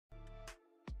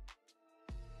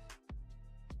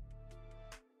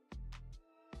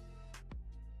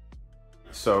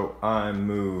So I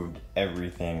moved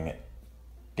everything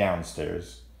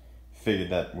downstairs. Figured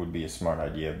that would be a smart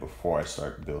idea before I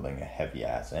start building a heavy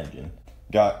ass engine.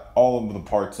 Got all of the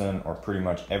parts in, or pretty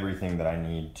much everything that I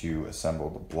need to assemble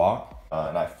the block.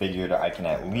 And I figured I can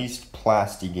at least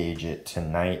Plasti-Gauge it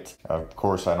tonight. Of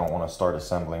course, I don't want to start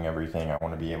assembling everything. I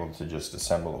want to be able to just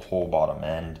assemble the whole bottom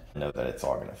end, know that it's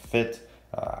all going to fit.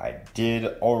 I did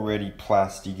already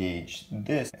Plasti-Gauge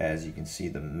this. As you can see,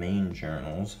 the main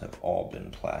journals have all been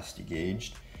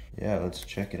Plasti-Gauged. Yeah, let's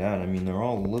check it out. I mean, they're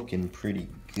all looking pretty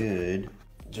good.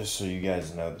 Just so you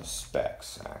guys know the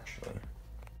specs, actually.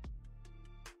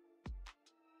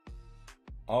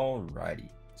 Alrighty,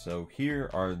 so here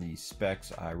are the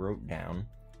specs I wrote down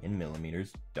in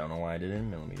millimeters. Don't know why I did it in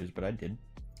millimeters, but I did.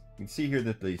 You can see here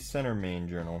that the center main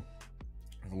journal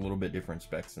has a little bit different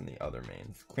specs than the other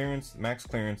mains. Clearance, max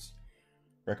clearance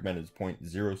recommended is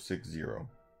 0.060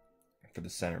 for the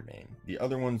center main. The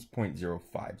other one's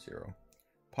 0.050.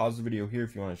 Pause the video here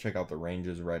if you want to check out the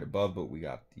ranges right above, but we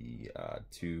got the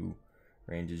two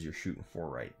ranges you're shooting for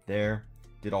right there.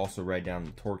 Did also write down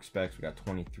the torque specs. We got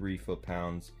 23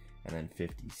 foot-pounds and then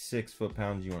 56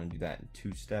 foot-pounds. You want to do that in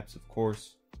 2 steps, of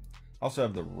course. Also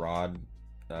have the rod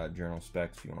journal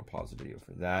specs if you want to pause the video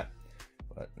for that.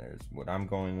 But there's what I'm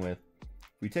going with.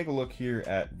 If we take a look here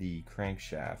at the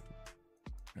crankshaft,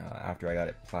 after I got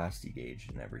it Plasti-Gauged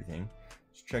and everything,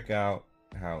 let's check out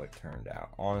how it turned out.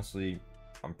 Honestly,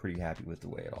 I'm pretty happy with the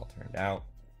way it all turned out.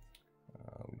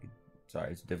 Sorry,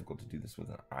 it's difficult to do this with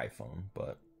an iPhone,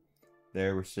 but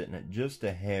there we're sitting at just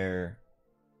a hair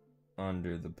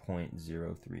under the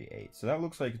 0.038. So that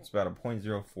looks like it's about a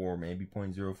 0.04, maybe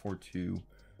 0.042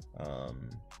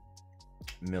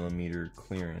 millimeter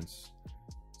clearance.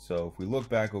 So if we look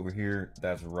back over here,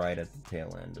 that's right at the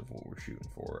tail end of what we're shooting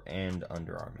for and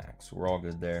under our max. So we're all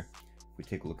good there. If we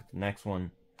take a look at the next one,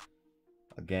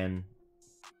 again,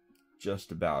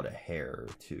 just about a hair or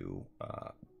two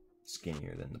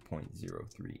skinnier than the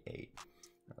 0.038.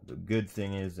 The good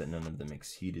thing is that none of them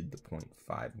exceeded the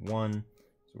 0.51, so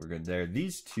we're good there.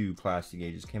 These two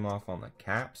Plasti-Gauges came off on the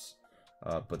caps,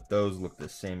 but those look the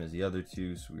same as the other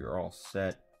two, so we are all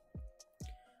set.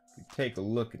 If we take a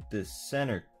look at this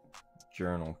center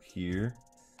journal here,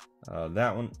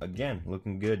 that one, again,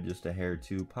 looking good, just a hair or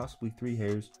two, possibly 3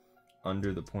 hairs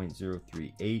under the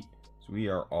 0.038, so we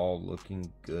are all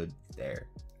looking good there.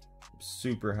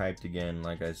 Super hyped again,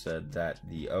 like I said, that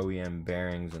the OEM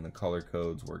bearings and the color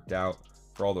codes worked out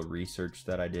for all the research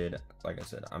that I did. Like I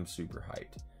said, I'm super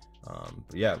hyped.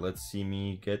 But yeah, let's see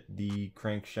me get the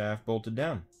crankshaft bolted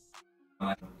down.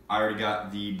 I already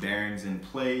got the bearings in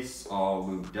place, all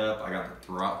lubed up. I got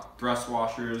the thrust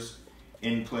washers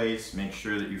in place. Make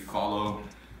sure that you follow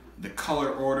the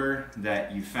color order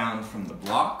that you found from the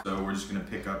block. So we're just gonna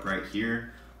pick up right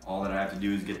here. All that I have to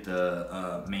do is get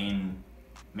the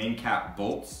main cap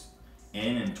bolts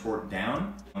in and torque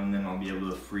down, and then I'll be able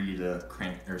to free the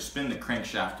spin the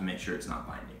crankshaft to make sure it's not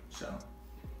binding. So,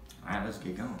 all right, let's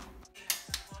get going.